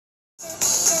Hey,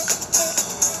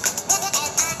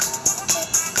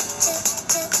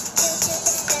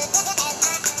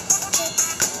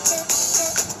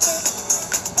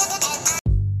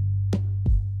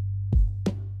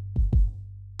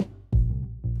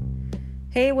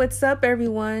 what's up,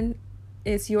 everyone?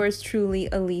 It's yours truly,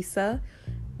 Elisa,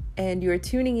 and you're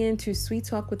tuning in to Sweet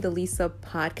Talk with Elisa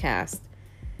podcast.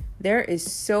 There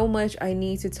is so much I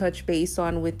need to touch base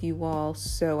on with you all,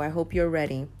 so I hope you're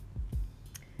ready.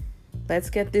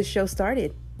 Let's get this show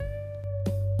started.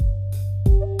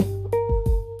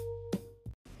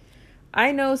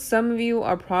 I know some of you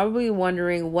are probably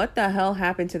wondering what the hell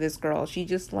happened to this girl. She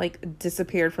just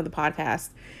disappeared from the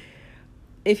podcast.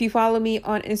 If you follow me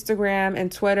on Instagram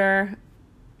and Twitter,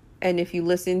 and if you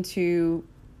listen to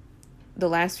the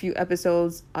last few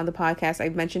episodes on the podcast, I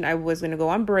mentioned I was going to go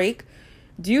on break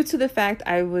due to the fact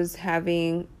I was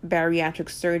having bariatric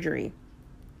surgery.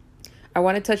 I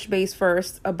want to touch base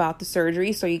first about the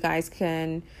surgery so you guys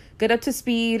can get up to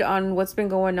speed on what's been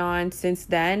going on since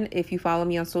then. If you follow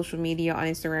me on social media, on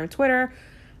Instagram and Twitter,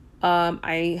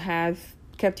 I have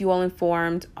kept you all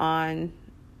informed on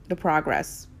the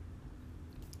progress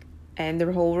and the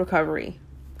whole recovery.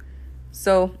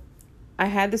 So I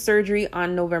had the surgery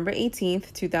on November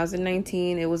 18th,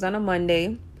 2019. It was on a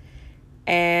Monday.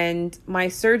 And my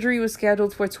surgery was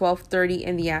scheduled for 12:30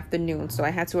 in the afternoon. So I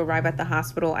had to arrive at the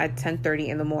hospital at 10:30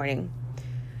 in the morning.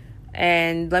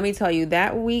 And let me tell you,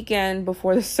 that weekend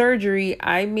before the surgery,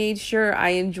 I made sure I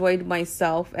enjoyed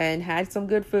myself and had some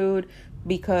good food,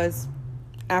 because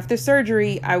after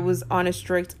surgery, I was on a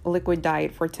strict liquid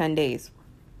diet for 10 days.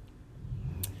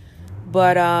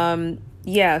 But,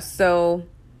 so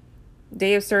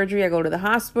day of surgery, I go to the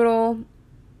hospital.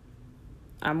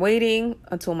 I'm waiting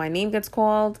until my name gets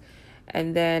called,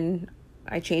 and then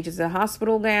I change into the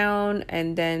hospital gown,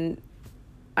 and then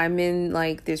I'm in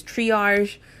this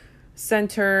triage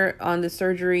center on the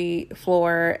surgery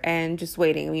floor and just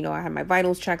waiting. I had my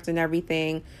vitals checked and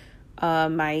everything.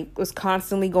 I was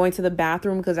constantly going to the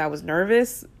bathroom because I was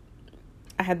nervous.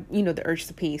 I had, the urge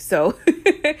to pee. So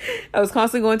I was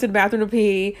constantly going to the bathroom to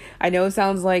pee. I know it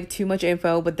sounds like too much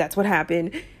info, but that's what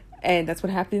happened. And that's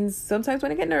what happens sometimes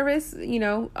when I get nervous.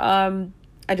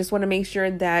 I just want to make sure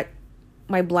that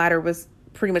my bladder was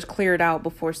pretty much cleared out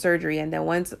before surgery. And then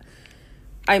once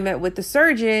I met with the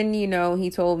surgeon,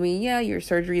 he told me, yeah, your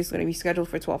surgery is going to be scheduled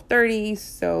for 12:30.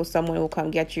 So someone will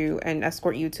come get you and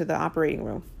escort you to the operating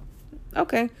room.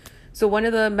 Okay. So one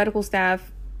of the medical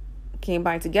staff came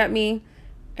by to get me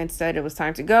and said it was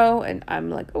time to go. And I'm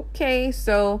like, okay.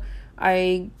 So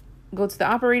I go to the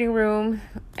operating room,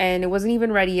 and it wasn't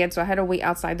even ready yet. So I had to wait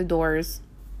outside the doors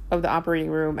of the operating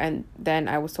room. And then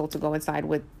I was told to go inside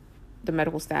with the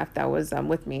medical staff that was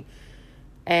with me.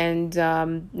 And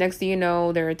next thing you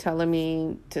know, they're telling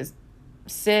me to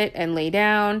sit and lay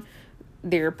down.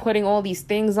 They're putting all these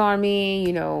things on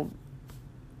me,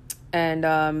 and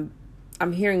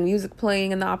I'm hearing music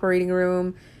playing in the operating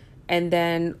room. And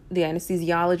then the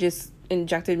anesthesiologist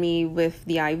injected me with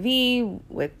the IV,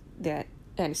 with the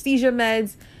anesthesia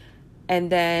meds.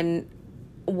 And then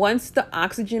once the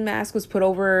oxygen mask was put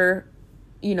over,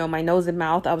 my nose and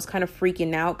mouth, I was kind of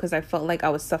freaking out because I felt like I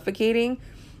was suffocating,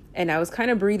 and I was kind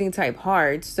of breathing type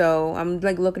hard. So I'm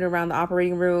looking around the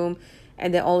operating room,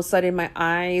 and then all of a sudden my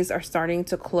eyes are starting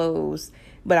to close.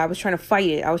 But I was trying to fight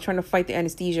it. I was trying to fight the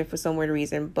anesthesia for some weird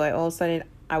reason. But all of a sudden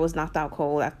I was knocked out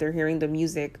cold after hearing the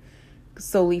music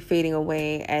slowly fading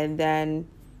away. And then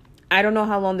I don't know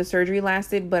how long the surgery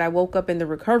lasted, but I woke up in the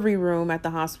recovery room at the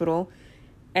hospital,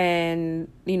 and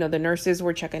the nurses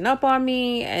were checking up on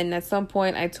me. And at some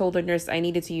point I told the nurse I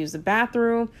needed to use the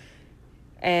bathroom,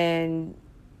 and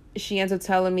she ends up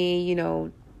telling me,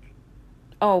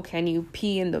 oh, can you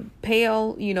pee in the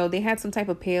pail? They had some type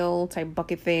of pail type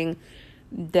bucket thing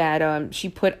that she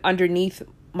put underneath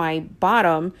my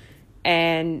bottom,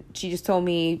 and she just told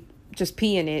me just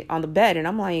pee in it on the bed. And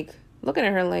I'm looking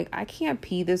at her I can't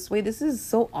pee this way. This is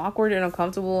so awkward and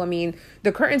uncomfortable. I mean,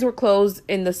 the curtains were closed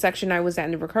in the section I was at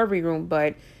in the recovery room,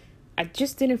 but I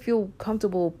just didn't feel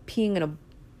comfortable peeing in a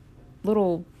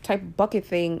little type bucket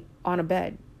thing on a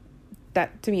bed.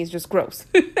 That to me is just gross.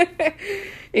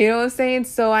 You know what I'm saying?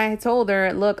 So I told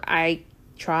her, look, I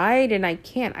tried and I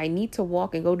can't. I need to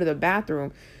walk and go to the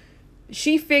bathroom.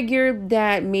 She figured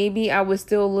that maybe I was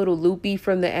still a little loopy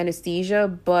from the anesthesia,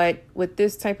 but with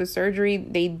this type of surgery,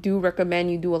 they do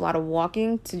recommend you do a lot of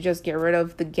walking to just get rid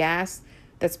of the gas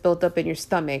that's built up in your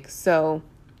stomach. So,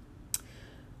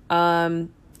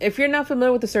 if you're not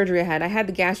familiar with the surgery I had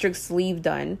the gastric sleeve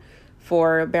done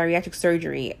for bariatric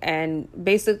surgery. And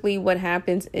basically what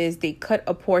happens is they cut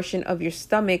a portion of your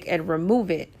stomach and remove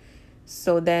it.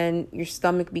 So then your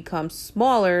stomach becomes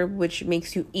smaller, which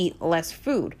makes you eat less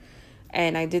food.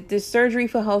 And I did this surgery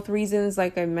for health reasons,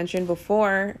 like I mentioned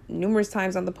before, numerous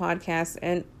times on the podcast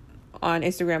and on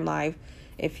Instagram Live,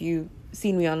 if you've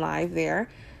seen me on live there.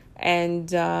 And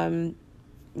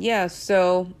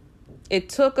so it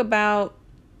took about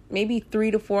maybe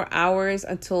 3 to 4 hours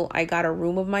until I got a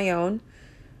room of my own.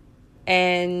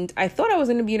 And I thought I was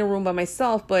going to be in a room by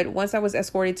myself, but once I was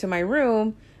escorted to my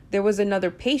room, there was another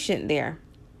patient there.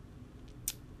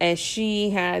 And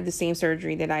she had the same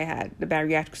surgery that I had, the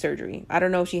bariatric surgery. I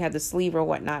don't know if she had the sleeve or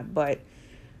whatnot, but,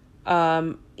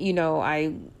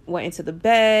 I went into the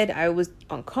bed. I was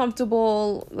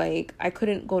uncomfortable. Like, I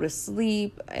couldn't go to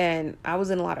sleep, and I was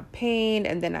in a lot of pain.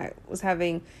 And then I was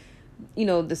having,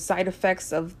 the side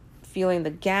effects of feeling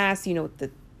the gas, the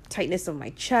tightness of my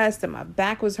chest, and my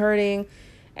back was hurting.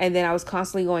 And then I was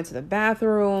constantly going to the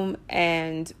bathroom,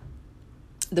 and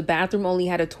the bathroom only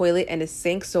had a toilet and a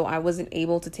sink, so I wasn't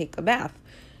able to take a bath.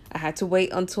 I had to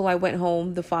wait until I went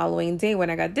home the following day when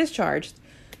I got discharged.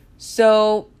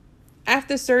 So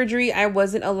after surgery, I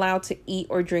wasn't allowed to eat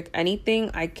or drink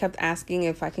anything. I kept asking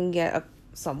if I can get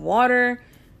some water.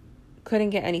 Couldn't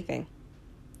get anything.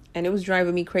 And it was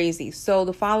driving me crazy. So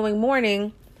the following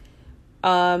morning,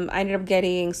 I ended up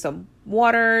getting some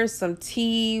water, some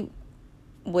tea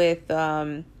with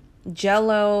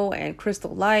Jello and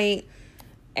Crystal Light.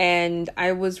 And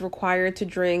I was required to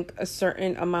drink a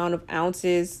certain amount of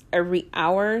ounces every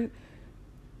hour.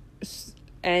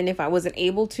 And if I wasn't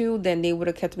able to, then they would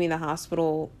have kept me in the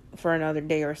hospital for another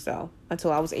day or so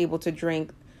until I was able to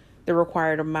drink the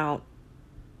required amount.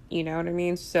 You know what I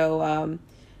mean? So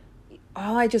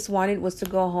all I just wanted was to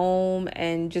go home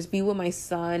and just be with my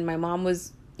son. My mom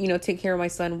was, take care of my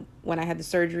son when I had the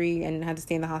surgery and had to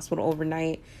stay in the hospital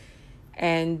overnight.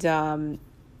 And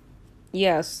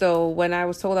so when I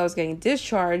was told I was getting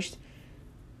discharged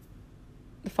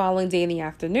the following day in the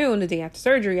afternoon, the day after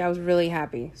surgery, I was really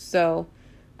happy. So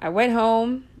I went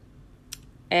home,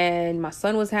 and my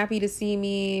son was happy to see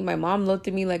me. My mom looked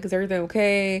at me like, is everything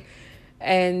okay?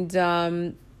 And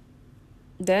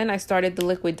then I started the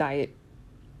liquid diet.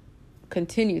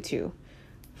 Continue to.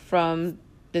 From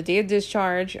the day of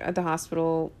discharge at the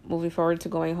hospital, moving forward to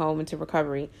going home into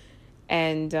recovery.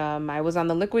 And I was on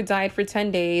the liquid diet for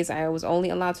 10 days. I was only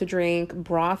allowed to drink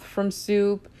broth from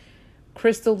soup,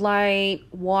 Crystal Light,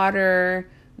 water,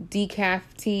 decaf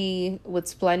tea with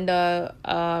Splenda.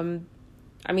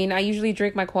 I usually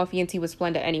drink my coffee and tea with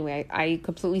Splenda anyway. I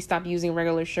completely stopped using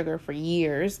regular sugar for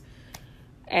years.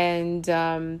 And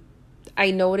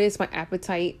I noticed my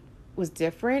appetite was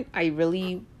different. I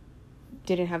really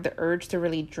didn't have the urge to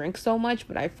really drink so much,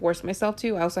 but I forced myself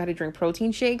to. I also had to drink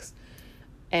protein shakes.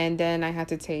 And then I had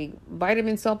to take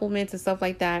vitamin supplements and stuff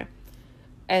like that.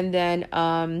 And then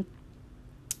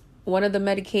one of the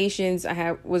medications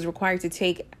I was required to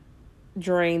take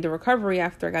during the recovery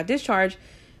after I got discharged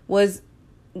was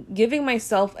giving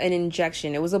myself an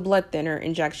injection. It was a blood thinner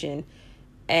injection.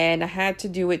 And I had to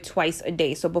do it twice a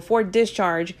day. So before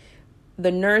discharge,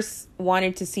 the nurse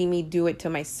wanted to see me do it to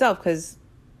myself because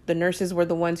the nurses were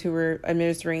the ones who were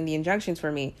administering the injections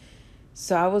for me.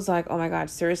 So I was like, oh my God,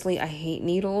 seriously, I hate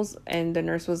needles. And the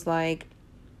nurse was like,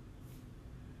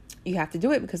 you have to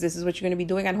do it because this is what you're going to be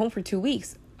doing at home for 2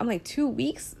 weeks. I'm like, 2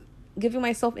 weeks? Giving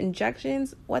myself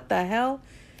injections? What the hell?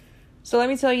 So let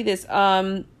me tell you this.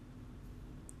 The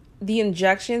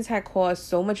injections had caused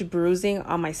so much bruising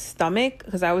on my stomach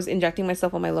because I was injecting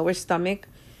myself on my lower stomach.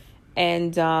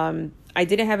 And I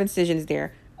didn't have incisions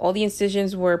there. All the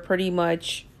incisions were pretty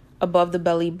much above the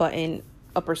belly button,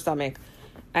 upper stomach.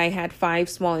 I had 5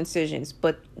 small incisions,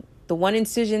 but the one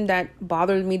incision that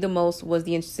bothered me the most was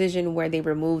the incision where they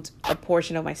removed a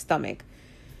portion of my stomach.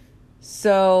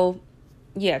 So,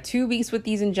 2 weeks with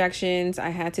these injections. I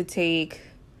had to take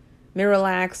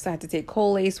Miralax. I had to take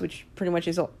Colace, which pretty much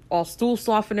is all stool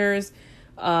softeners.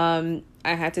 I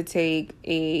had to take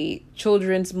a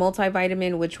children's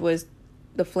multivitamin, which was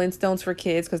the Flintstones for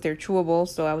kids because they're chewable.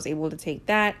 So I was able to take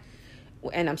that,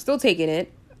 and I'm still taking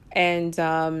it. And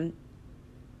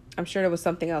I'm sure there was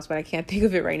something else, but I can't think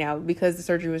of it right now because the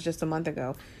surgery was just a month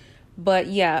ago. But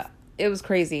yeah, it was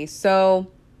crazy. So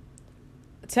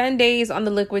 10 days on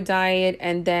the liquid diet,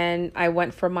 and then I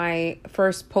went for my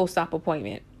first post-op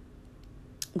appointment.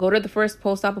 Go to the first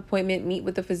post-op appointment, meet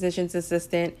with the physician's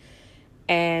assistant,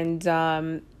 and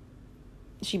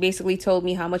she basically told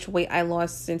me how much weight I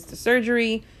lost since the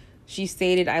surgery. She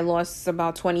stated I lost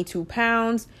about 22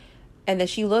 pounds, and then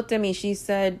she looked at me, she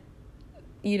said,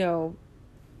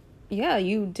 yeah,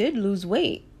 you did lose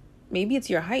weight. Maybe it's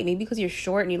your height. Maybe because you're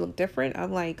short and you look different.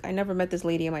 I'm like, I never met this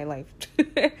lady in my life.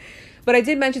 But I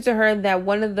did mention to her that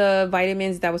one of the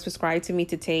vitamins that was prescribed to me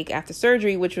to take after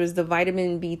surgery, which was the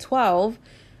vitamin B12,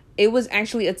 it was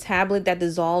actually a tablet that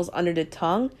dissolves under the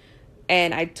tongue.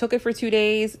 And I took it for 2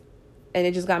 days and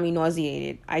it just got me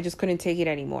nauseated. I just couldn't take it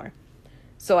anymore.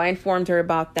 So I informed her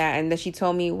about that. And then she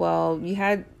told me, well, you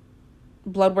had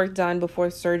blood work done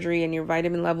before surgery and your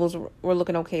vitamin levels were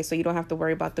looking okay. So you don't have to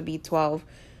worry about the B12.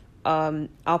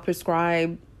 I'll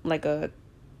prescribe like a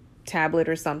tablet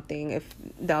or something if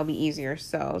that'll be easier.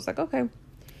 So I was like, okay.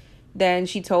 Then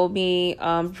she told me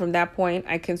from that point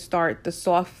I can start the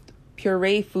soft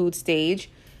puree food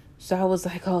stage. So I was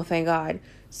like, oh, thank God.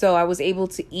 So I was able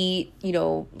to eat,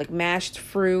 like mashed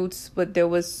fruits, but there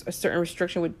was a certain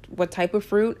restriction with what type of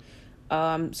fruit.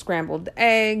 Scrambled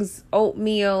eggs,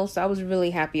 oatmeal. So I was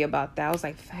really happy about that. I was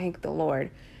like, thank the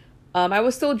Lord. I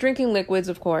was still drinking liquids,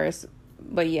 of course.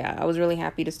 But yeah, I was really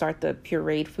happy to start the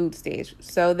pureed food stage.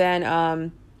 So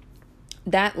then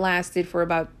that lasted for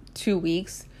about 2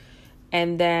 weeks.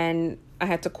 And then I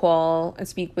had to call and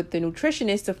speak with the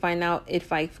nutritionist to find out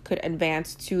if I could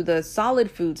advance to the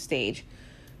solid food stage.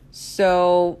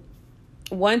 So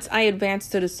once I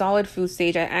advanced to the solid food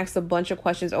stage, I asked a bunch of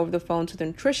questions over the phone to the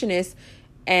nutritionist.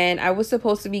 And I was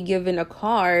supposed to be given a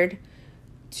card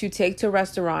to take to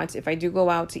restaurants if I do go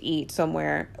out to eat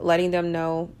somewhere, letting them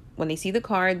know when they see the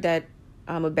card that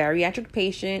I'm a bariatric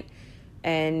patient.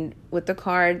 And with the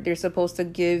card, they're supposed to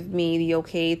give me the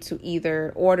okay to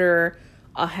either order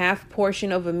a half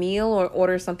portion of a meal or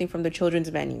order something from the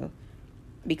children's menu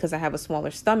because I have a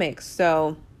smaller stomach.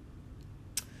 So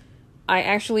I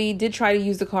actually did try to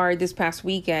use the card this past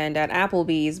weekend at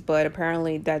Applebee's, but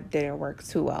apparently that didn't work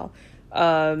too well.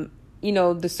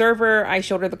 The server, I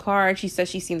showed her the card. She said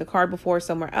she's seen the card before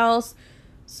somewhere else.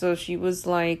 So she was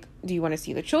like, do you want to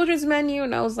see the children's menu?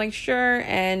 And I was like, sure.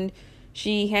 And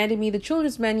she handed me the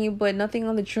children's menu, but nothing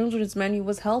on the children's menu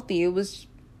was healthy. It was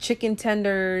chicken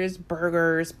tenders,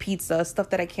 burgers, pizza, stuff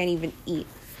that I can't even eat.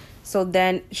 So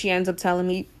then she ends up telling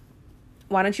me,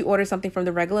 why don't you order something from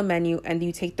the regular menu and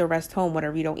you take the rest home,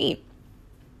 whatever you don't eat?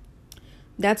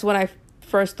 That's what I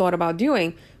first thought about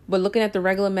doing. But looking at the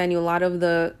regular menu, a lot of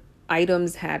the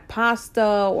items had pasta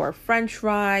or French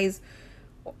fries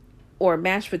or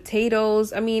mashed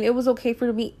potatoes. I mean, it was okay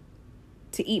for me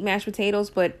to eat mashed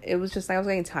potatoes, but it was just like I was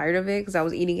getting tired of it because I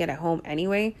was eating it at home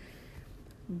anyway.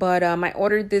 But I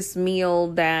ordered this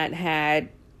meal that had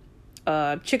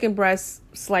chicken breasts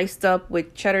sliced up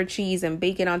with cheddar cheese and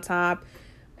bacon on top,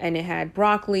 and it had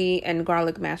broccoli and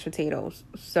garlic mashed potatoes.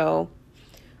 So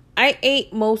I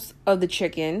ate most of the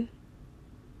chicken,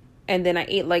 and then I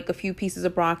ate like a few pieces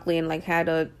of broccoli and like had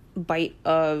a bite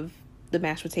of the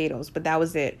mashed potatoes, but that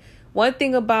was it. One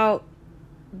thing about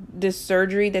this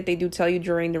surgery that they do tell you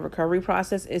during the recovery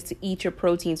process is to eat your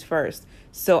proteins first.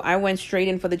 So I went straight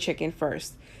in for the chicken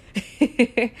first.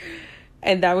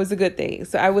 And that was a good thing.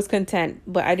 So I was content,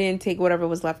 but I didn't take whatever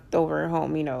was left over at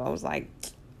home. I was like,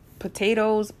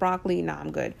 potatoes, broccoli, nah,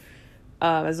 I'm good.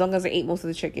 As long as I ate most of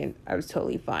the chicken, I was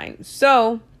totally fine.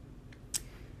 So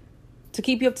to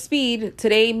keep you up to speed,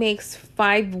 today makes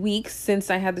 5 weeks since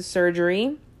I had the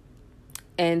surgery.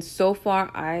 And so far,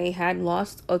 I had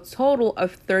lost a total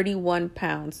of 31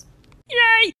 pounds.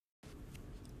 Yay!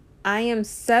 I am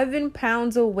 7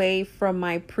 pounds away from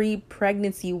my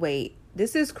pre-pregnancy weight.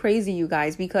 This is crazy, you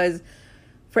guys, because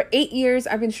for 8 years,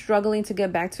 I've been struggling to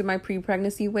get back to my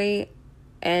pre-pregnancy weight.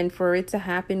 And for it to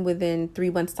happen within 3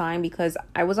 months' time, because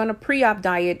I was on a pre-op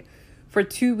diet for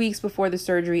 2 weeks before the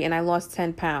surgery and I lost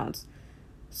 10 pounds.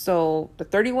 So the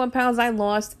 31 pounds I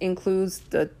lost includes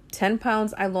the 10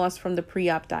 pounds I lost from the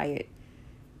pre-op diet.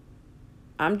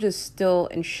 I'm just still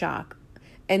in shock.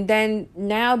 And then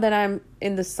now that I'm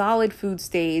in the solid food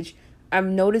stage,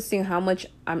 I'm noticing how much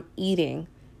I'm eating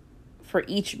for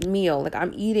each meal. Like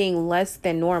I'm eating less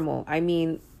than normal. I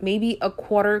mean, maybe a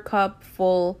quarter cup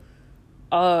full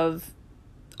of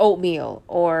oatmeal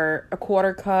or a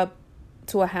quarter cup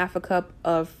to a half a cup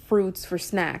of fruits for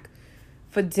snack.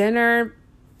 For dinner,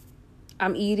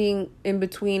 I'm eating in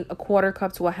between a quarter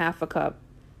cup to a half a cup,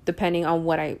 depending on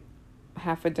what I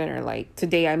have for dinner. Like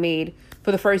today I made,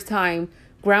 for the first time,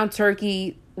 ground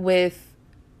turkey with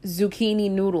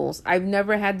zucchini noodles. I've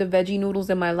never had the veggie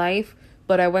noodles in my life,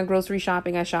 but I went grocery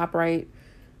shopping at ShopRite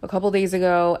a couple days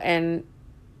ago, and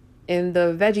in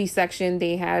the veggie section,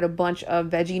 they had a bunch of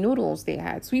veggie noodles. They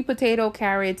had sweet potato,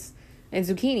 carrots, and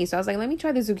zucchini. So I was like, let me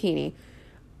try the zucchini.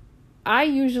 I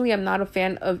usually am not a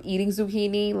fan of eating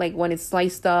zucchini, like when it's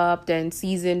sliced up and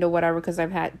seasoned or whatever, because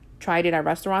I've tried it at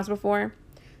restaurants before.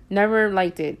 Never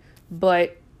liked it.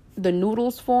 But the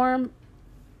noodles form,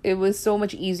 it was so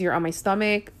much easier on my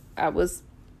stomach. I was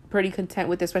pretty content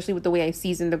with it, especially with the way I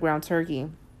seasoned the ground turkey.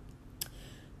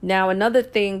 Now, another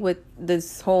thing with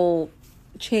this whole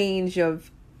change of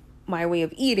my way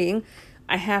of eating,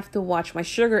 I have to watch my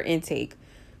sugar intake.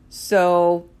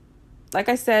 So, like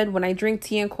I said, when I drink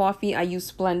tea and coffee, I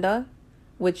use Splenda,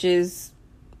 which is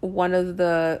one of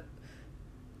the,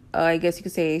 I guess you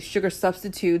could say, sugar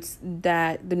substitutes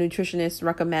that the nutritionist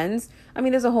recommends. I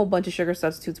mean, there's a whole bunch of sugar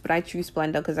substitutes, but I choose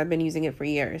Splenda because I've been using it for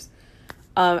years.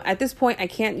 At this point, I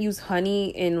can't use honey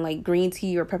in like green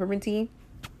tea or peppermint tea.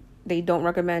 They don't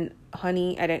recommend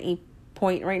honey at any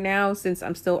point right now since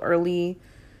I'm still early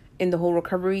in the whole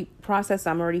recovery process.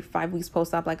 I'm already 5 weeks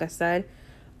post-op, like I said.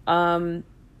 And,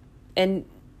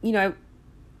 you know,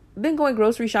 I've been going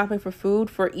grocery shopping for food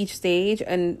for each stage.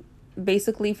 And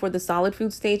basically for the solid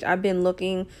food stage, I've been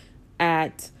looking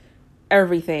at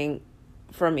everything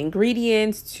from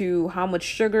ingredients to how much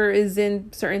sugar is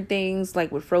in certain things,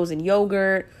 like with frozen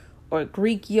yogurt or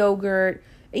Greek yogurt.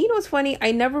 And you know what's funny?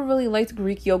 I never really liked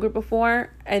Greek yogurt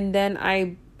before. And then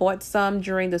I bought some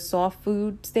during the soft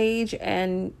food stage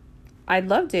and I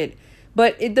loved it.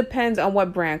 But it depends on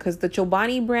what brand, because the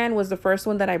Chobani brand was the first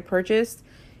one that I purchased.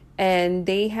 And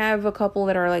they have a couple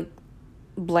that are like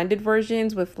blended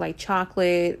versions with like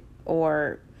chocolate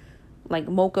or like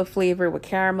mocha flavor with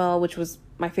caramel, which was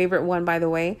my favorite one, by the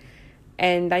way.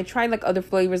 And I tried like other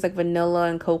flavors like vanilla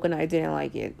and coconut. I didn't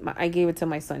like it. I gave it to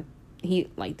my son. He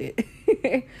liked it.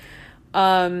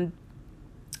 I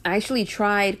actually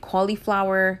tried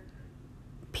cauliflower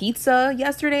pizza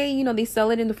yesterday. You know, they sell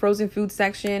it in the frozen food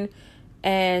section.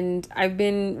 And I've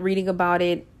been reading about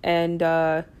it. And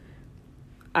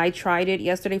I tried it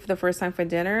yesterday for the first time for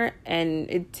dinner. And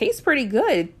it tastes pretty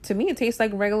good. To me, it tastes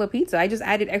like regular pizza. I just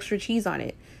added extra cheese on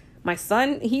it. My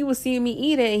son, he was seeing me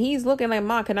eat it, and he's looking like,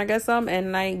 "Ma, can I get some?"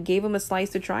 And I gave him a slice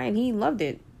to try, and he loved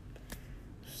it.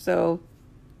 So,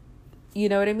 you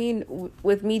know what I mean?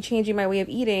 With me changing my way of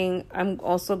eating, I'm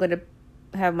also going to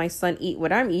have my son eat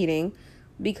what I'm eating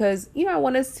because, you know, I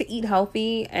want us to eat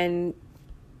healthy and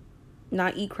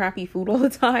not eat crappy food all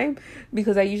the time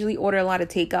because I usually order a lot of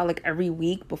takeout like every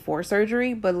week before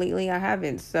surgery, but lately I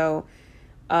haven't. So,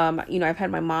 you know, I've had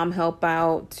my mom help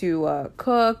out to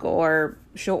cook, or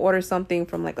she'll order something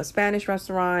from like a Spanish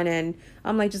restaurant and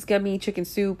I'm like, just get me chicken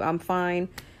soup. I'm fine.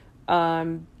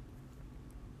 And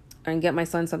get my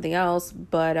son something else.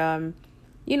 But,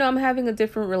 you know, I'm having a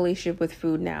different relationship with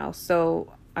food now.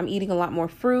 So I'm eating a lot more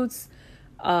fruits.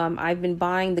 I've been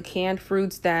buying the canned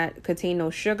fruits that contain no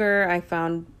sugar. I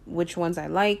found which ones I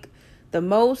like the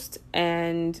most.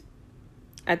 And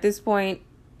at this point,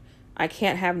 I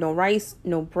can't have no rice,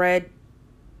 no bread,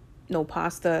 no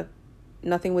pasta,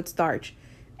 nothing with starch.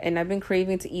 And I've been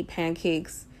craving to eat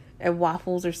pancakes and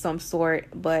waffles or some sort,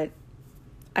 but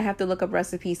I have to look up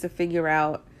recipes to figure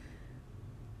out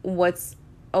what's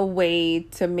a way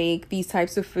to make these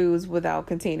types of foods without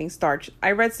containing starch.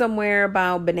 I read somewhere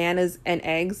about bananas and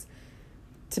eggs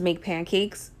to make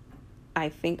pancakes. I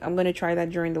think I'm going to try that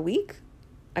during the week.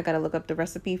 I got to look up the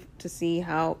recipe to see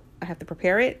how I have to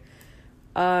prepare it.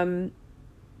 I mean,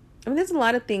 there's a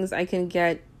lot of things I can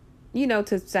get, you know,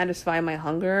 to satisfy my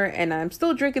hunger. And I'm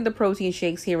still drinking the protein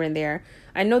shakes here and there.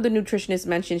 I know the nutritionist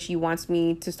mentioned she wants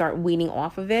me to start weaning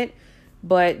off of it.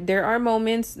 But there are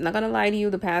moments, not going to lie to you,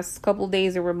 the past couple of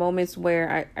days, there were moments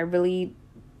where I really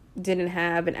didn't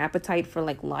have an appetite for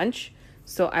like lunch.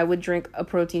 So I would drink a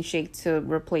protein shake to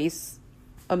replace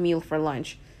a meal for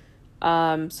lunch. So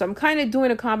I'm kind of doing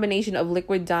a combination of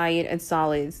liquid diet and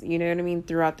solids, you know what I mean,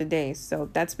 throughout the day. So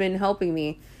that's been helping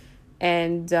me.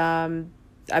 And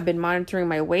I've been monitoring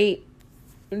my weight,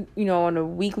 you know, on a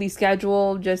weekly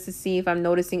schedule just to see if I'm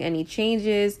noticing any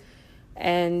changes.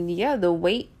 And yeah, the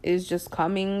weight is just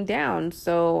coming down.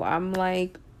 So I'm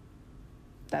like,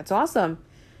 that's awesome.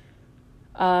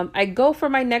 I go for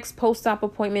my next post-op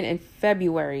appointment in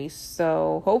February.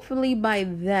 So hopefully by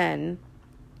then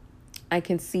I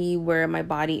can see where my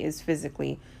body is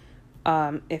physically.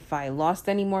 If I lost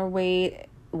any more weight,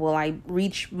 will I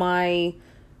reach my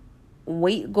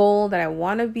weight goal that I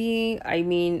want to be? I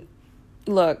mean,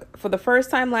 look, for the first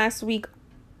time last week,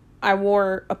 I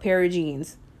wore a pair of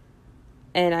jeans.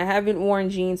 And I haven't worn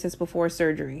jeans since before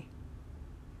surgery.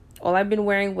 All I've been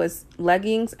wearing was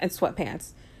leggings and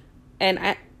sweatpants. And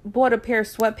I bought a pair of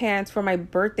sweatpants for my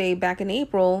birthday back in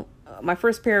April. My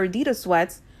first pair of Adidas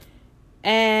sweats.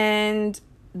 And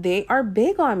they are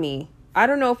big on me. I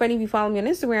don't know if any of you follow me on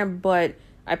Instagram, but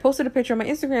I posted a picture on my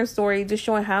Instagram story just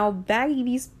showing how baggy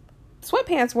these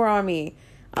sweatpants were on me.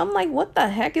 I'm like, what the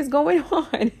heck is going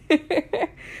on?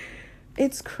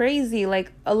 It's crazy.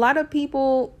 Like, a lot of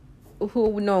people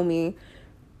who know me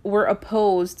were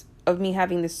opposed of me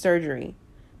having this surgery,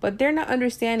 but they're not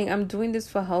understanding I'm doing this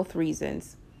for health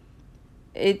reasons.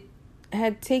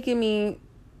 had taken me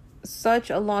such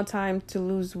a long time to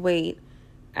lose weight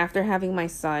after having my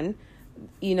son.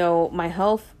 My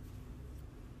health,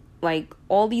 like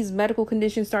all these medical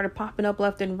conditions started popping up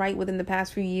left and right within the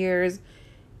past few years.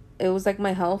 It was like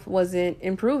my health wasn't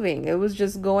improving. It was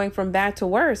just going from bad to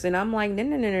worse. And I'm like,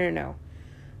 no.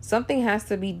 Something has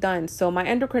to be done. So my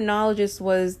endocrinologist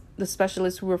was the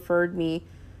specialist who referred me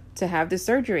to have this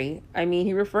surgery. I mean,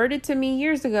 he referred it to me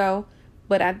years ago,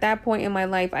 but at that point in my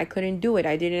life, I couldn't do it.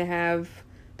 I didn't have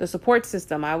the support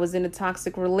system. I was in a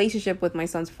toxic relationship with my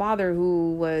son's father,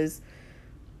 who was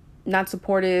not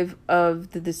supportive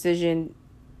of the decision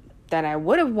that I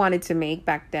would have wanted to make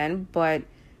back then, but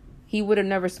he would have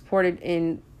never supported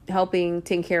in helping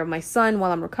take care of my son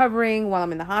while I'm recovering, while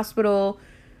I'm in the hospital.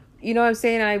 You know what I'm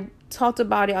saying? I talked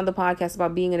about it on the podcast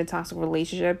about being in a toxic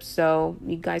relationship. So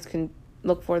you guys can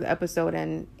look for the episode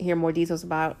and hear more details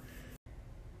about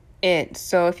it.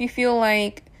 So if you feel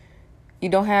like you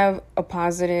don't have a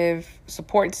positive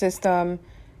support system,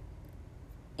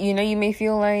 you may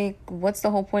feel like, what's the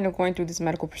whole point of going through this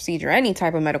medical procedure? Any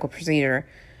type of medical procedure.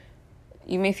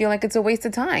 You may feel like it's a waste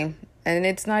of time and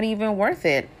it's not even worth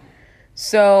it.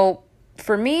 So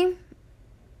for me,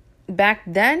 back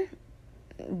then,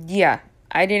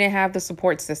 I didn't have the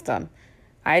support system.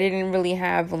 I didn't really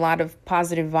have a lot of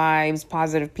positive vibes,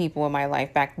 positive people in my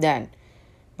life back then.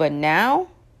 But now,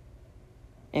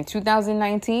 in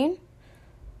 2019,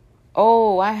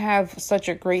 I have such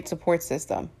a great support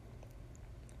system.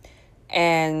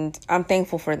 And I'm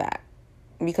thankful for that.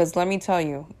 Because let me tell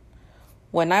you,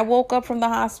 when I woke up from the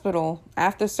hospital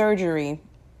after surgery,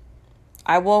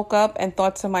 I woke up and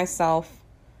thought to myself,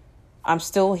 I'm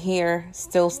still here,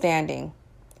 still standing.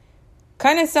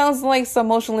 Kind of sounds like some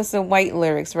Motionless in White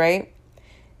lyrics, right?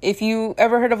 If you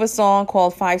ever heard of a song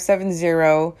called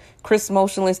 570, Chris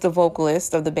Motionless, the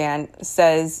vocalist of the band,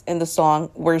 says in the song,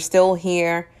 we're still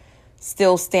here,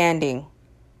 still standing.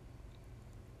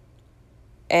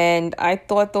 And I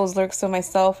thought those lyrics to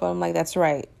myself. I'm like, that's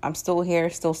right. I'm still here,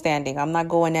 still standing. I'm not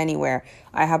going anywhere.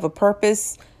 I have a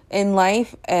purpose in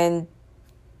life, and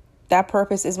that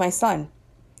purpose is my son.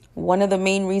 One of the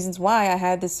main reasons why I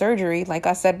had this surgery, like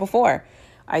I said before,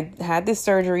 I had this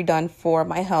surgery done for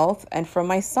my health and for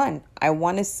my son. I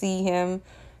want to see him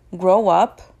grow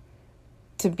up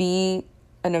to be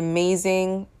an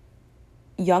amazing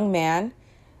young man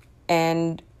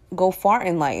and go far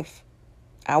in life.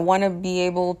 I want to be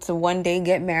able to one day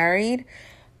get married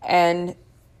and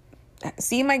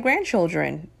see my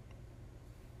grandchildren.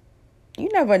 You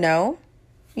never know.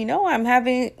 I'm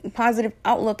having a positive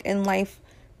outlook in life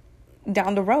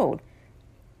down the road.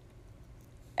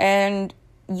 And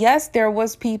yes, there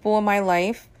was people in my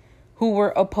life who were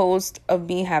opposed of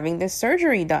me having this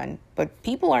surgery done, but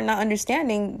people are not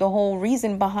understanding the whole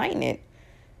reason behind it,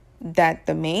 that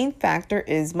the main factor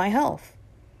is my health.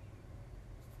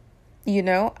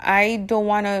 I don't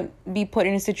want to be put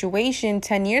in a situation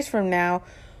 10 years from now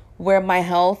where my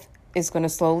health is going to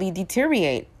slowly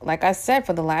deteriorate. Like I said,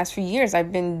 for the last few years,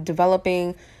 I've been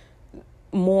developing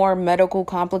more medical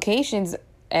complications,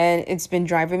 and it's been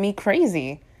driving me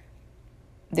crazy.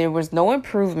 There was no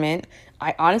improvement.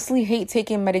 I honestly hate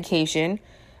taking medication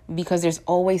because there's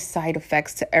always side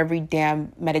effects to every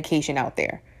damn medication out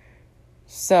there.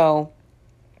 So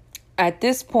at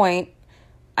this point,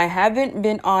 I haven't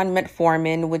been on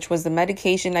metformin, which was the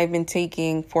medication I've been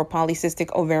taking for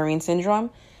polycystic ovarian syndrome.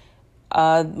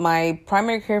 My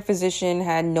primary care physician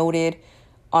had noted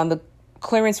on the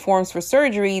clearance forms for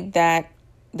surgery that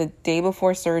the day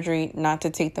before surgery not to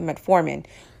take the metformin.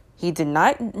 He did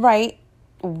not write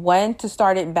when to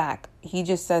start it back. He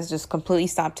just says just completely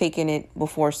stop taking it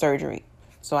before surgery.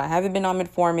 So I haven't been on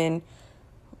metformin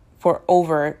for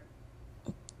over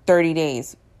 30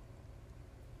 days.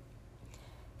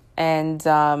 And,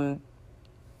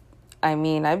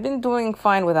 I've been doing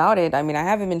fine without it. I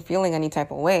haven't been feeling any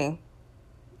type of way,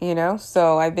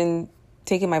 so I've been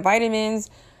taking my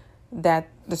vitamins that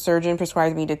the surgeon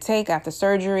prescribed me to take after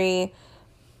surgery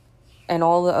and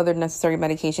all the other necessary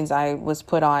medications I was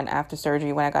put on after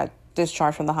surgery when I got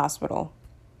discharged from the hospital.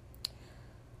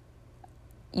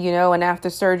 And after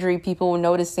surgery, people were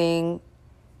noticing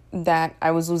that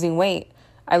I was losing weight.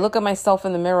 I look at myself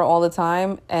in the mirror all the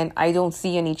time and I don't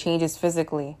see any changes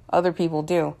physically. Other people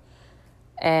do.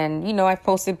 And, I've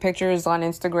posted pictures on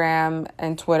Instagram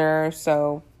and Twitter,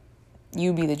 so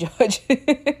you be the judge.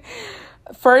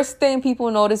 First thing people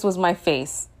noticed was my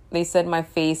face. They said my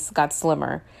face got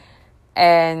slimmer.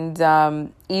 And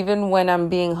even when I'm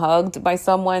being hugged by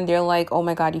someone, they're like, oh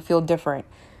my God, you feel different.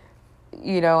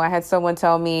 I had someone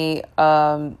tell me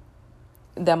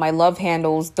that my love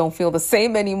handles don't feel the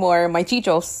same anymore, my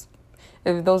chichos.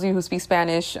 If those of you who speak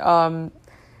Spanish, I'm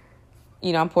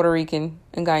Puerto Rican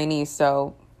and Guyanese,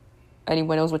 so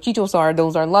anyone knows what chichos are,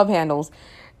 those are love handles.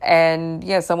 And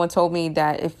yeah, someone told me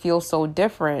that it feels so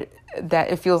different, that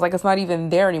it feels like it's not even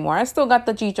there anymore. I still got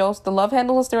the chichos, the love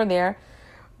handles are still there,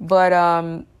 but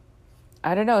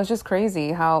I don't know, it's just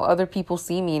crazy how other people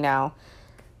see me now.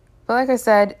 But like I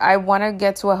said, I want to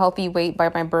get to a healthy weight by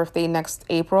my birthday next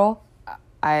April.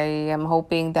 I am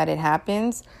hoping that it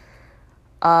happens.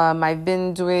 I've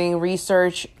been doing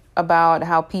research about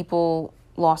how people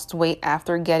lost weight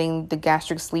after getting the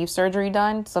gastric sleeve surgery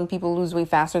done. Some people lose weight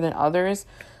faster than others.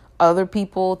 Other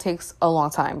people takes a long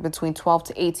time, between 12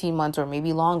 to 18 months or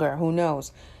maybe longer, who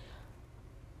knows.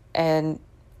 And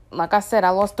like I said, I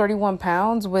lost 31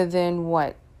 pounds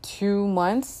within 2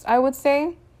 months, I would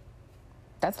say.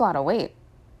 That's a lot of weight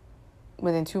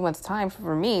within 2 months' time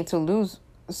for me to lose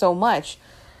so much.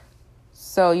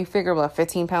 So you figure,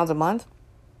 15 pounds a month?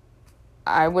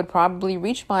 I would probably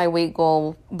reach my weight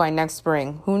goal by next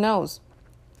spring. Who knows?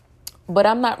 But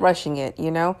I'm not rushing it,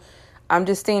 I'm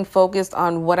just staying focused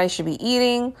on what I should be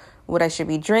eating, what I should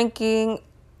be drinking,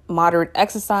 moderate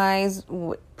exercise,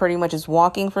 pretty much is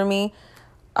walking for me.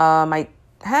 I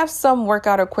have some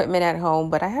workout equipment at home,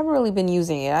 but I haven't really been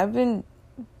using it. I've been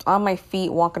on my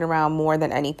feet walking around more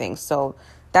than anything. So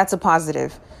that's a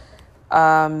positive.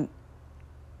 My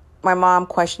mom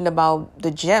questioned about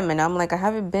the gym, and I'm like, I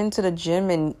haven't been to the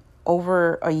gym in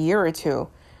over a year or two.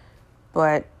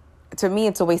 But to me,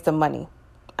 it's a waste of money.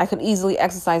 I could easily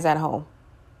exercise at home,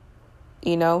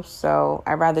 so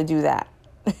I'd rather do that.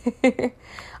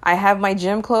 I have my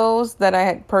gym clothes that I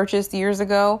had purchased years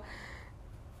ago.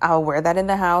 I'll wear that in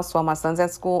the house while my son's at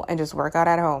school and just work out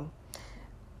at home.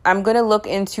 I'm going to look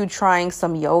into trying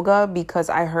some yoga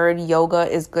because I heard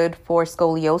yoga is good for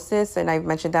scoliosis, and I've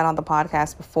mentioned that on the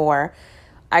podcast before.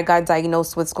 I got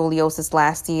diagnosed with scoliosis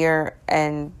last year,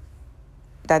 and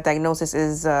that diagnosis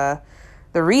is the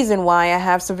reason why I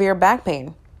have severe back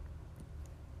pain.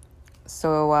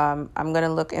 So I'm going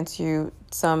to look into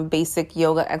some basic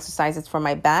yoga exercises for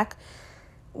my back,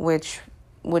 which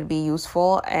would be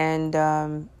useful. And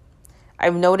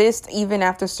I've noticed even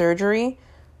after surgery,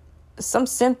 some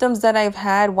symptoms that I've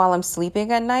had while I'm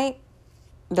sleeping at night,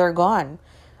 they're gone.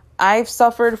 I've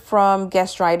suffered from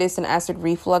gastritis and acid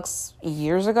reflux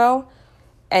years ago,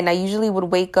 and I usually would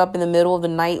wake up in the middle of the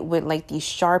night with these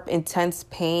sharp, intense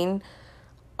pain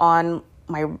on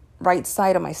my right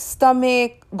side of my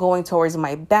stomach, going towards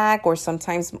my back, or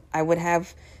sometimes I would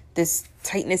have this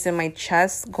tightness in my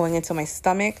chest going into my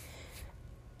stomach.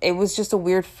 It was just a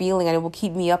weird feeling, and it will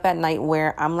keep me up at night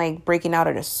where I'm breaking out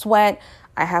in a sweat.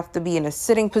 I have to be in a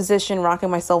sitting position,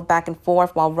 rocking myself back and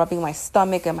forth while rubbing my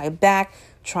stomach and my back,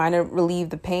 trying to relieve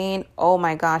the pain. Oh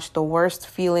my gosh, the worst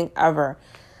feeling ever.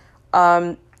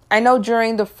 I know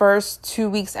during the first 2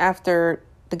 weeks after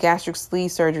the gastric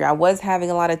sleeve surgery, I was having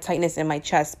a lot of tightness in my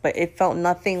chest, but it felt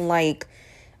nothing like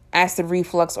acid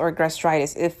reflux or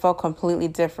gastritis. It felt completely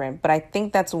different, but I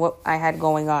think that's what I had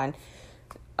going on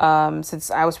since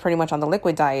I was pretty much on the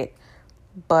liquid diet.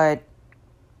 But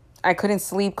I couldn't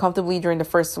sleep comfortably during the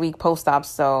first week post-op,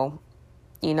 so,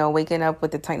 waking up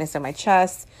with the tightness in my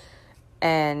chest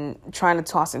and trying to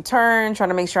toss and turn, trying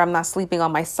to make sure I'm not sleeping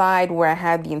on my side where I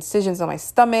had the incisions on my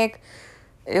stomach.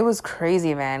 It was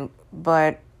crazy, man,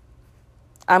 but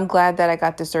I'm glad that I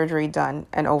got the surgery done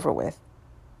and over with.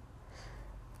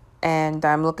 And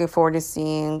I'm looking forward to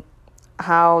seeing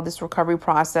how this recovery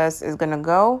process is going to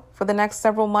go for the next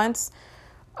several months.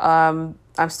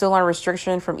 I'm still on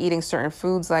restriction from eating certain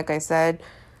foods. Like I said,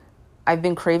 I've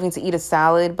been craving to eat a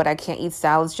salad, but I can't eat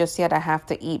salads just yet. I have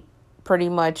to eat pretty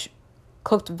much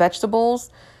cooked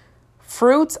vegetables.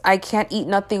 Fruits, I can't eat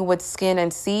nothing with skin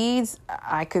and seeds.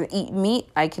 I can eat meat.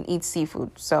 I can eat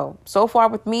seafood. So far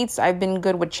with meats, I've been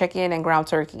good with chicken and ground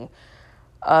turkey.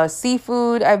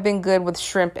 Seafood, I've been good with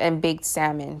shrimp and baked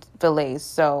salmon fillets.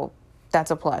 So that's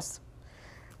a plus.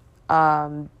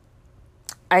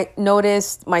 I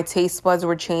noticed my taste buds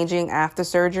were changing after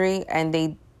surgery, and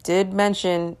they did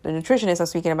mention, the nutritionist I'm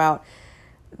speaking about,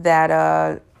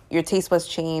 that your taste buds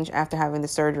change after having the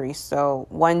surgery. So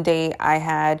one day I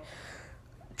had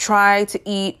tried to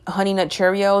eat Honey Nut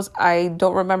Cheerios. I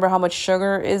don't remember how much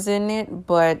sugar is in it,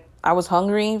 but I was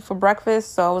hungry for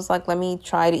breakfast, so I was like, let me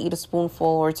try to eat a spoonful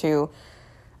or two.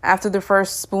 After the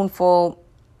first spoonful,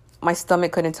 my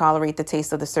stomach couldn't tolerate the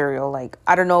taste of the cereal.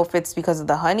 I don't know if it's because of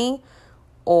the honey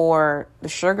or the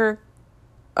sugar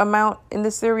amount in the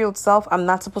cereal itself. I'm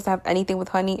not supposed to have anything with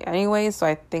honey anyway, so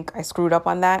I think I screwed up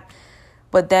on that.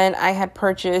 But then I had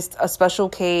purchased a Special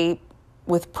K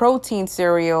with protein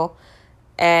cereal,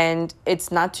 and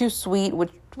it's not too sweet,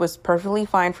 which was perfectly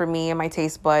fine for me and my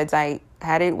taste buds. I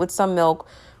had it with some milk.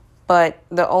 But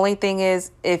the only thing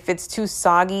is, if it's too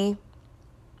soggy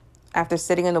after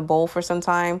sitting in the bowl for some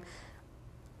time,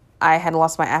 I had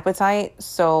lost my appetite.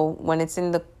 So when it's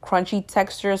in the crunchy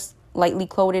texture, lightly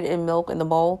coated in milk in the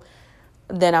bowl,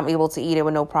 then I'm able to eat it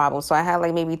with no problem. So I had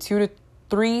like maybe 2 to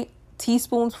 3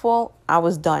 teaspoons full. I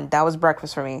was done. That was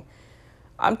breakfast for me.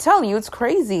 I'm telling you, it's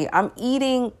crazy. I'm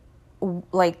eating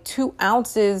like 2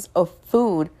 ounces of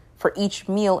food for each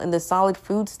meal in the solid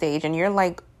food stage. And you're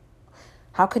like,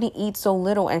 how could he eat so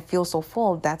little and feel so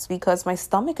full? That's because my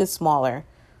stomach is smaller.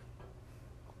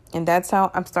 And that's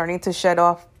how I'm starting to shed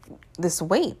off this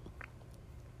weight.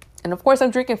 And of course,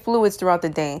 I'm drinking fluids throughout the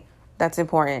day. That's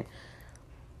important.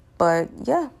 But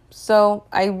yeah, so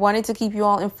I wanted to keep you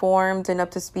all informed and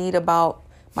up to speed about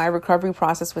my recovery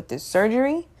process with this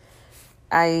surgery.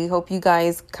 I hope you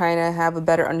guys kind of have a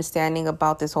better understanding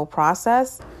about this whole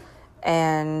process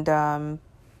and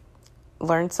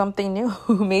learn something new.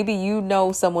 Maybe you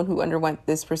know someone who underwent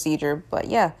this procedure. But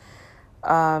yeah,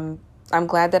 I'm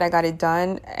glad that I got it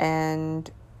done, and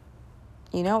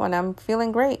and I'm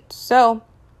feeling great. So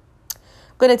I'm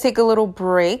going to take a little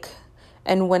break,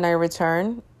 and when I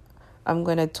return, I'm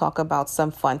going to talk about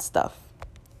some fun stuff.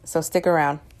 So stick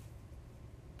around.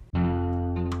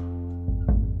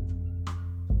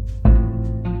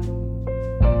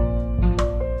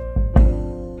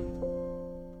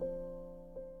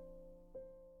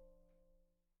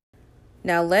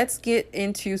 Now let's get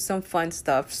into some fun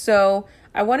stuff. So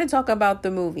I want to talk about the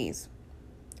movies.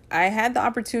 I had the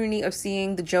opportunity of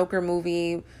seeing the Joker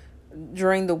movie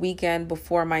during the weekend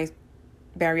before my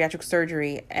bariatric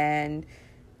surgery, and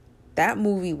that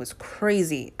movie was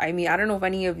crazy. I mean, I don't know if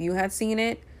any of you had seen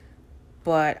it,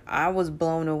 but I was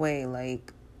blown away.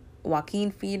 Like,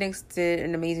 Joaquin Phoenix did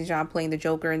an amazing job playing the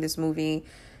Joker in this movie.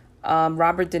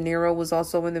 Robert De Niro was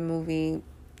also in the movie.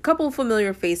 A couple of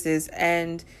familiar faces,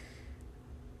 and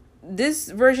this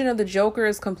version of the Joker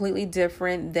is completely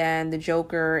different than the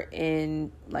Joker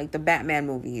in like the Batman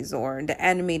movies or the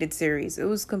animated series. It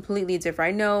was completely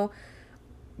different. I know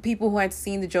people who had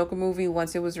seen the Joker movie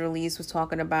once it was released was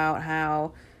talking about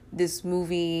how this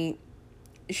movie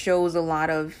shows a lot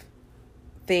of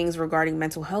things regarding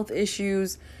mental health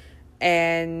issues,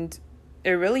 and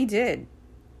it really did.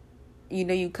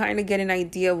 You kind of get an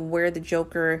idea of where the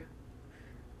Joker,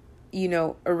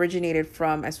 originated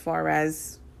from as far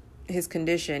as his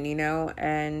condition,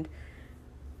 and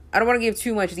I don't want to give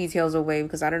too much details away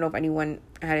because I don't know if anyone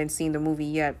hadn't seen the movie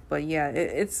yet, but yeah,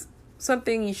 it's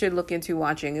something you should look into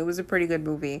watching. It was a pretty good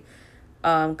movie.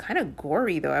 Kind of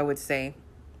gory though, I would say,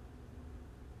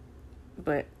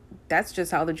 but that's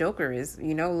just how the Joker is,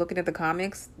 looking at the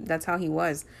comics, that's how he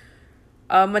was.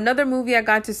 Another movie I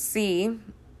got to see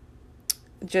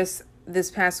just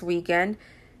this past weekend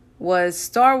was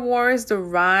Star Wars: The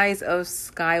Rise of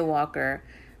Skywalker.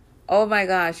 Oh my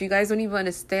gosh, you guys don't even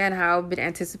understand how I've been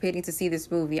anticipating to see this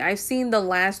movie. I've seen the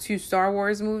last 2 Star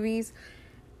Wars movies,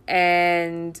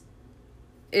 and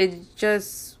it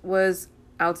just was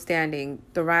outstanding.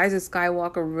 The Rise of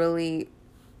Skywalker really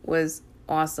was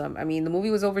awesome. I mean, the movie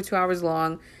was over 2 hours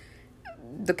long.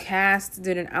 The cast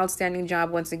did an outstanding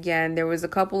job once again. There was a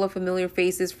couple of familiar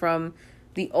faces from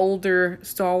the older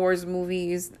Star Wars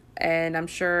movies, and I'm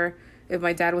sure if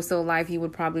my dad was still alive, he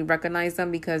would probably recognize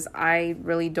them because I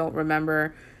really don't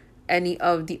remember any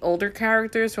of the older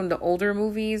characters from the older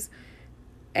movies.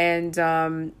 And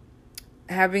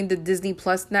having the Disney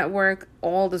Plus network,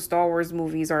 all the Star Wars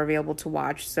movies are available to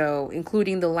watch, so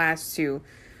including the last 2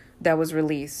 that was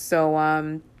released. So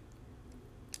I'm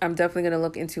definitely going to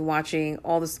look into watching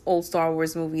all the old Star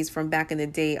Wars movies from back in the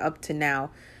day up to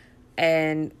now.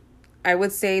 And I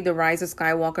would say The Rise of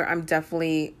Skywalker, I'm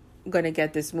definitely going to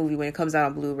get this movie when it comes out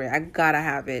on Blu-ray. I gotta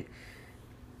have it.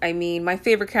 I mean, my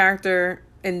favorite character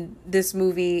in this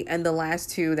movie and the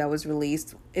last 2 that was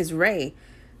released is Rey.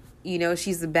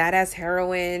 She's the badass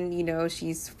heroine.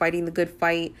 She's fighting the good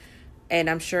fight. And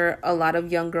I'm sure a lot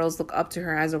of young girls look up to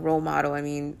her as a role model. I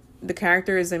mean, the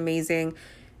character is amazing.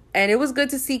 And it was good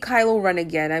to see Kylo Ren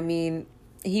again. I mean,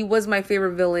 he was my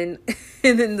favorite villain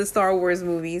in the Star Wars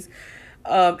movies.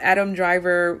 Adam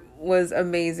Driver was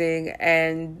amazing.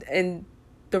 And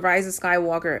The Rise of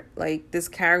Skywalker, like, this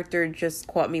character just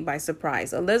caught me by surprise.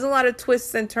 So there's a lot of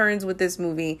twists and turns with this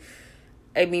movie.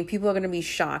 I mean, people are going to be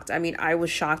shocked. I mean, I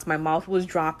was shocked. My mouth was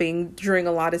dropping during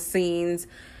a lot of scenes.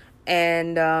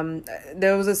 And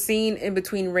there was a scene in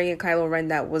between Rey and Kylo Ren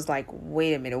that was like,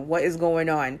 wait a minute, what is going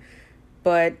on?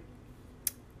 But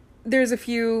there's a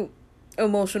few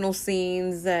emotional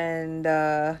scenes. And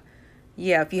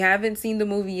yeah, if you haven't seen the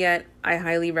movie yet, I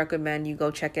highly recommend you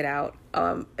go check it out.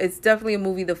 It's definitely a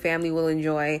movie the family will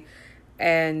enjoy.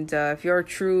 And if you're a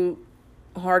true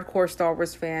hardcore Star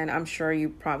Wars fan, I'm sure you're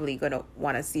probably going to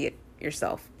want to see it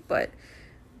yourself. But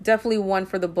definitely one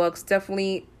for the books.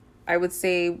 Definitely, I would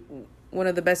say, one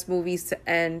of the best movies to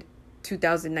end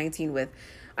 2019 with.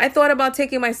 I thought about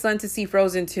taking my son to see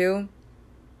Frozen 2.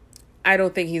 I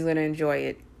don't think he's going to enjoy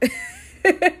it.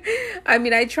 I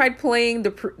mean, I tried playing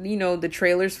the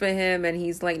trailers for him, and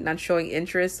he's like not showing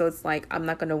interest. So it's like, I'm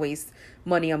not going to waste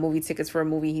money on movie tickets for a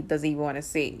movie he doesn't even want to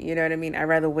see. You know what I mean? I'd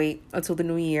rather wait until the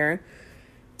new year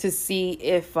to see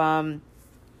if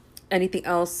anything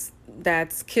else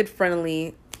that's kid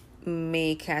friendly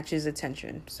may catch his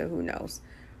attention. So who knows?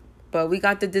 But we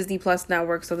got the Disney Plus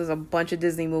network, so there's a bunch of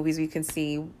Disney movies we can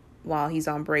see while he's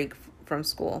on break from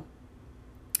school.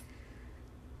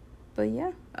 But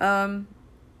yeah,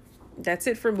 that's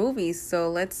it for movies. So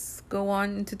let's go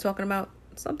on into talking about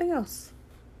something else.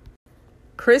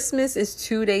 Christmas is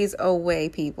 2 days away,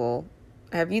 people.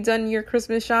 Have you done your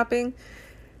Christmas shopping?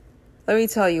 Let me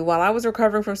tell you, while I was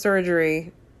recovering from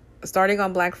surgery, starting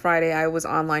on Black Friday, I was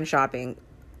online shopping.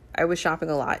 I was shopping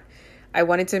a lot. I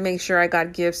wanted to make sure I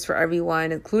got gifts for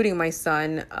everyone, including my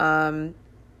son. I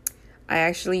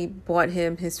actually bought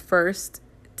him his first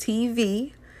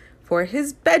TV for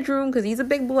his bedroom because he's a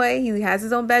big boy. He has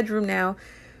his own bedroom now.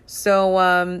 So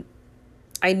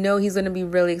I know he's going to be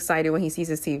really excited when he sees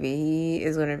his TV. He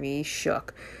is going to be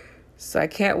shook. So I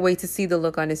can't wait to see the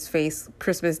look on his face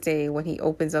Christmas Day when he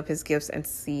opens up his gifts and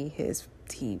see his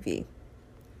TV.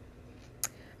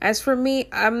 As for me,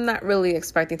 I'm not really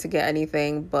expecting to get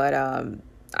anything, but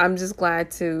I'm just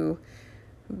glad to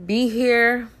be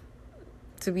here,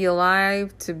 to be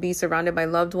alive, to be surrounded by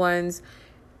loved ones,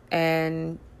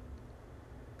 and,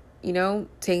 you know,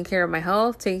 taking care of my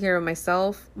health, taking care of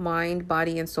myself, mind,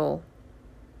 body, and soul.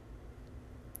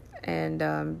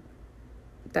 And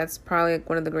that's probably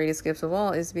one of the greatest gifts of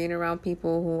all, is being around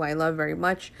people who I love very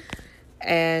much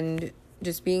and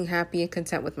just being happy and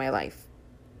content with my life.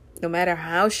 No matter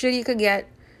how shitty it could get,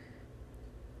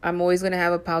 I'm always going to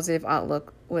have a positive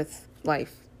outlook with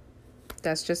life.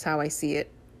 That's just how I see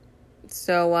it.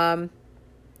 So,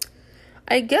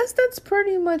 I guess that's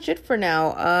pretty much it for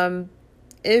now.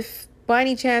 If by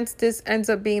any chance this ends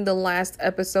up being the last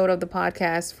episode of the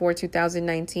podcast for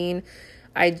 2019,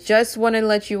 I just want to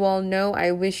let you all know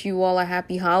I wish you all a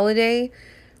happy holiday,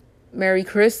 Merry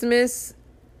Christmas,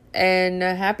 and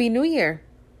a Happy New Year.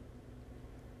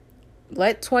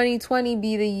 Let 2020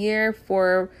 be the year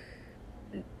for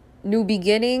new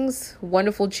beginnings,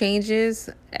 wonderful changes,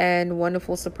 and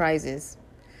wonderful surprises.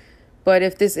 But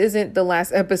if this isn't the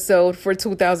last episode for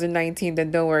 2019, then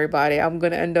don't worry about it. I'm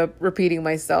going to end up repeating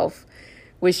myself.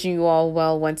 Wishing you all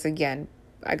well once again.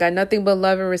 I got nothing but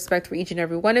love and respect for each and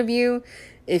every one of you.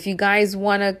 If you guys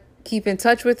want to keep in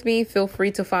touch with me, feel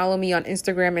free to follow me on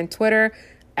Instagram and Twitter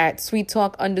at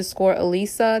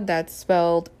sweettalk_Elisa. That's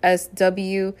spelled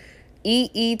SWEETTALK_ALIZA.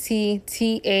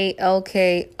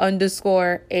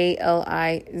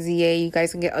 You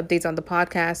guys can get updates on the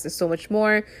podcast and so much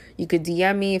more. You could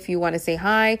DM me if you want to say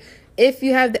hi. If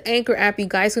you have the Anchor app, you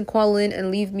guys can call in and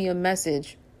leave me a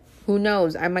message. Who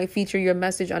knows? I might feature your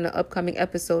message on an upcoming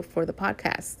episode for the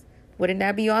podcast. Wouldn't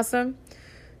that be awesome?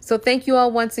 So thank you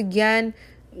all once again.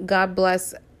 God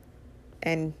bless.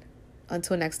 And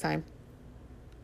until next time.